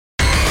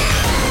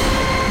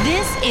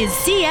is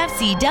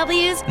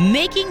CFCW's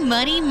Making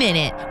Money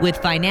Minute with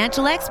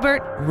financial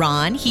expert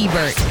Ron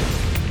Hebert.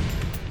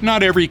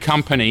 Not every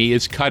company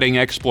is cutting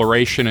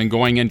exploration and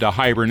going into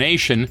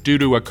hibernation due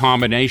to a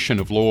combination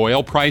of low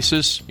oil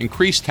prices,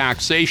 increased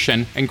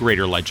taxation, and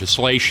greater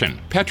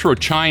legislation.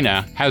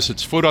 PetroChina has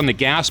its foot on the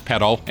gas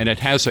pedal, and it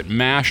has it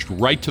mashed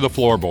right to the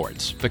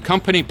floorboards. The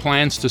company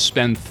plans to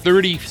spend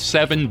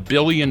 $37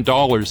 billion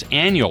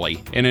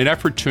annually in an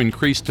effort to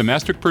increase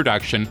domestic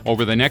production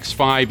over the next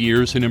 5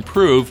 years and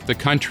improve the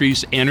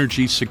country's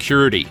energy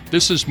security.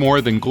 This is more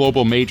than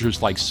global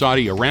majors like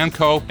Saudi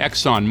Aramco,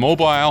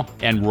 ExxonMobil,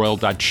 and Royal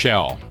Dutch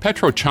Shell.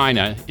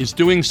 PetroChina is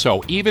doing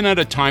so even at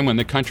a time when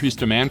the country's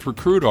demand for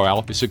crude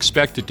oil is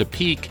expected to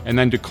peak and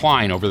then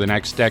decline over the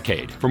next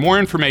decade. For more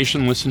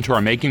information, listen to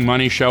our Making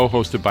Money show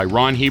hosted by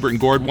Ron Hebert and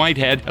Gord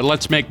Whitehead at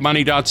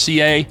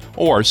letsmakemoney.ca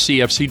or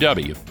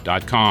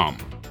cfcw.com.